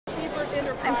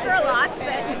I'm sure a lot,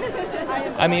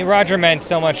 but... I mean, Roger meant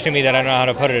so much to me that I don't know how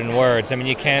to put it in words. I mean,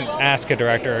 you can't ask a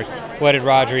director, what did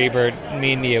Roger Ebert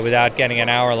mean to you, without getting an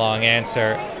hour-long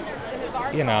answer.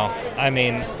 You know, I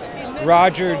mean,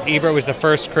 Roger Ebert was the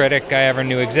first critic I ever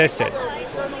knew existed.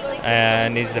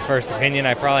 And he's the first opinion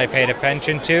I probably paid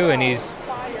attention to, and he's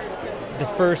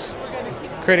the first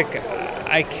critic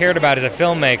I cared about as a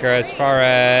filmmaker as far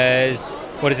as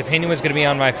what his opinion was going to be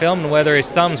on my film and whether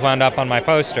his thumbs wound up on my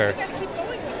poster.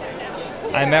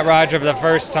 I met Roger for the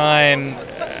first time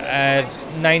at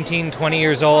 19, 20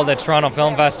 years old at Toronto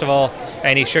Film Festival,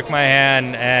 and he shook my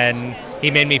hand and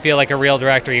he made me feel like a real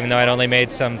director, even though I'd only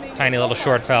made some tiny little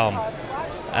short film.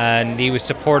 And he was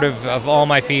supportive of all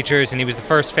my features, and he was the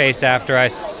first face after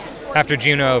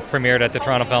Juno premiered at the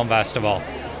Toronto Film Festival.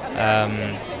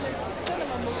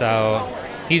 So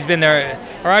he's been there.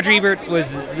 Roger Ebert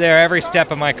was there every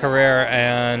step of my career,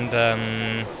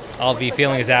 and I'll be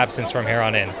feeling his absence from here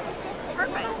on in.